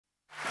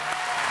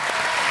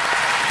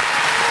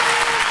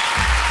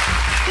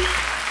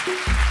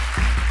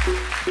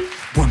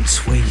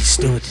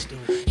stood,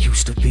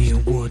 used to be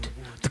in wood.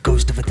 The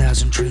ghost of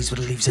 1,000 trees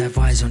with the leaves have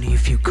eyes only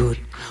if you could.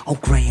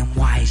 Old grey and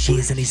wise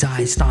years in his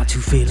eyes start to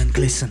feel and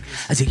glisten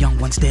as a young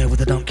one stare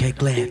with a don't care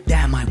glare.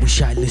 Damn, I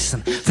wish I'd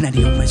listen.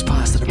 Vanity almost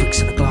past and the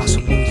bricks in the glass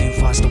were moving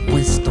fast. And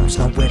wisdom's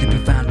nowhere to be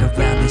found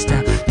around this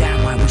town.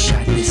 Damn, I wish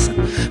I'd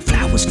listen.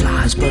 Flowers,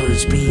 flies,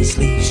 birds, bees,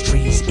 leaves,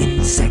 trees,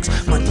 insects,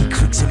 muddy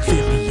creeks,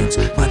 amphibians,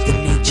 Mother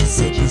Nature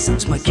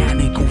citizens,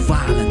 mechanical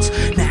violence,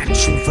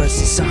 natural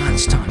versus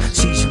science time.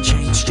 Season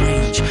change,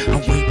 strange,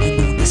 awakening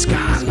on the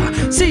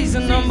skyline.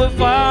 Season number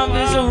 5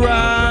 is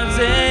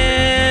arising.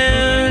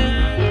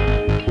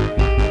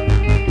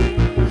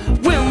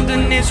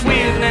 Wilderness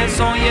weirdness,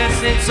 oh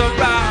yes, it's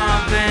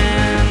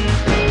arriving.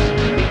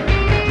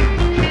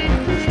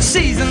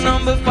 Season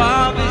number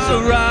 5 is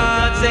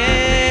arising.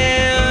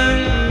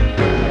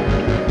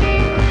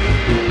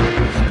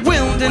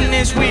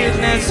 Wilderness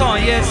weirdness, oh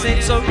yes,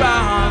 it's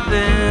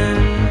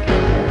arriving.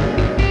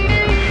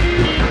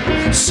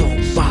 So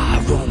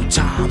borrowed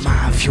time,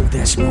 I feel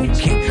that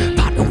smoking.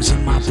 Potholes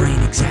in my brain,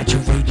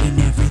 exaggerating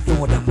every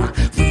thought of my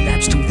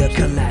relapse to the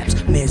collapse.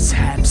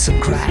 Mishaps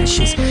and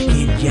crashes.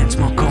 Yin yan's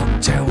my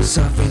cocktail,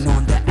 serving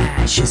on the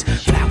ashes.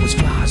 Flowers,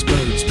 flies,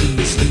 birds,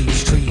 bees,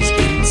 leaves, trees,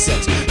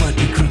 insects,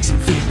 muddy creeks,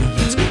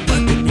 amphibians,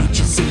 Mother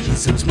Nature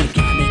citizens,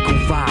 mechanical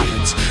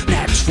violence,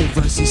 natural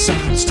versus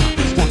science time.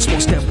 Once more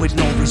step with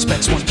no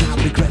respects, one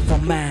can't regret for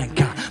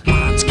mankind.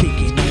 Minds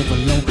kicking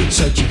overload,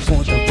 searching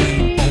for the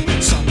rainbow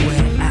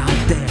somewhere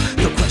out there.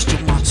 The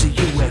question mark's a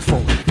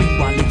UFO.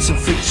 Meanwhile it's a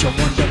feature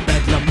on the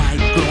Bedlam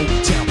might glow.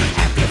 Tell,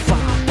 amplify,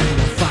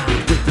 amplify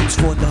rhythms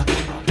for the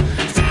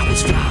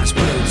flowers, flies,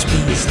 birds,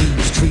 bees,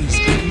 leaves, trees,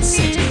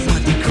 insects,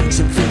 muddy creeks,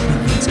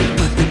 amphibians,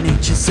 Mother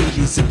Nature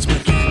citizens,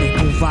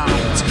 mechanical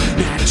violence,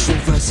 natural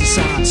versus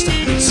science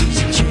time.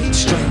 Season change,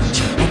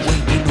 strange,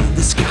 awakening on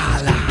the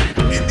skyline.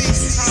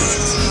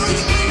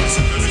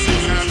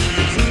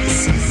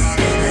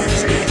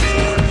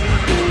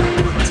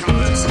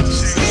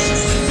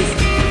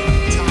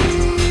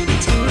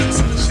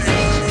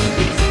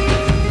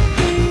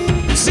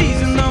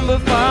 Season number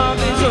 5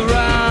 is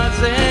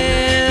arising.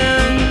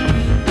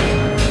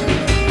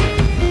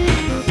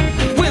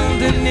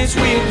 Wilderness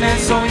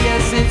weirdness, oh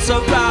yes, it's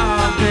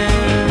arriving.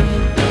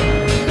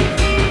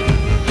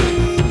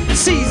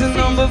 Season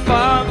number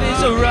 5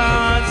 is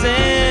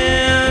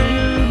arising.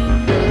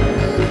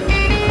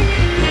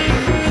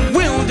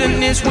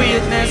 Wilderness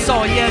weirdness,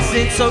 oh yes,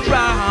 it's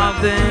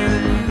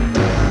arriving.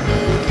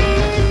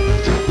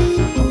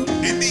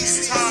 In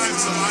these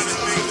times, a lot of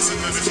things are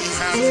going to be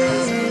happening.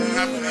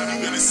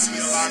 You're going to see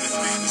a lot of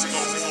things go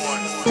on.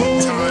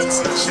 Times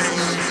are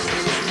changing.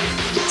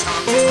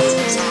 Times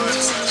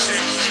are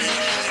changing.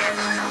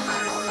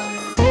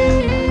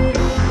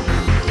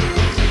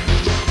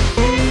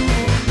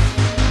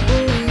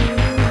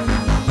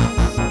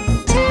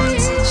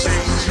 Times are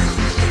changing.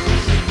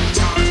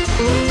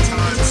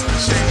 Times are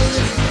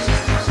changing.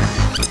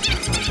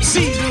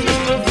 Season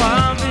number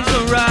 5 is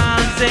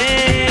arising.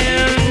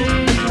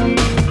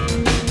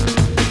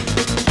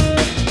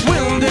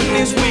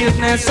 Wilderness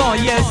weirdness, oh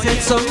yes,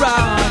 it's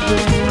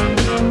arriving.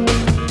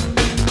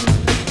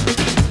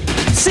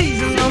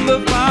 Season number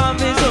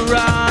 5 is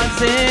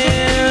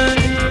arising.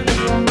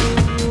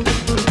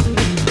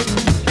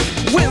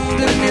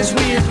 Wilderness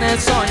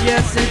weirdness, oh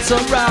yes, it's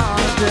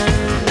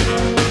arriving.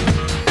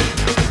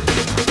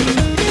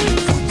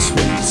 Once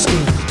where you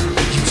stood,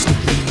 used to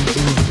be in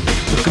wood.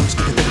 The ghost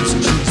of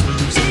 1,000 trees will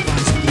lose their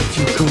eyes only if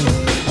you could.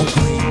 Old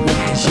grey and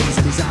wise years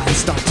in his eyes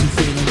start to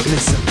feel and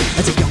glisten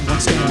as a young one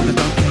stare with a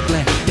don't care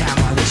glare. Damn,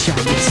 I wish I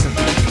listen.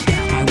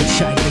 Damn, I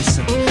wish I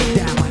listen.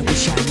 Damn, I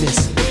wish I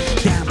listen.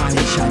 Damn, I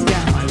wish I.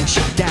 Damn, I wish I.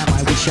 Damn,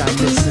 I wish I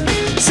listen.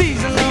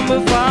 Season number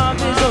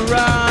 5 is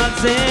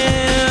arising.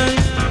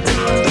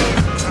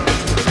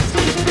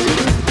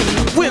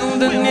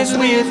 Wilderness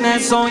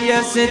weirdness, oh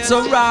yes, it's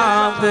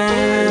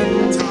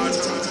arriving.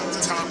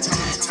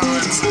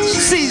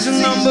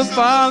 Season number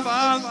 5.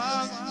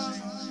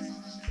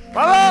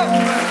 Bravo!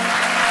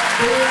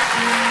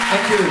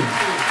 Thank you.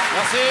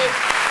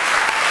 Merci.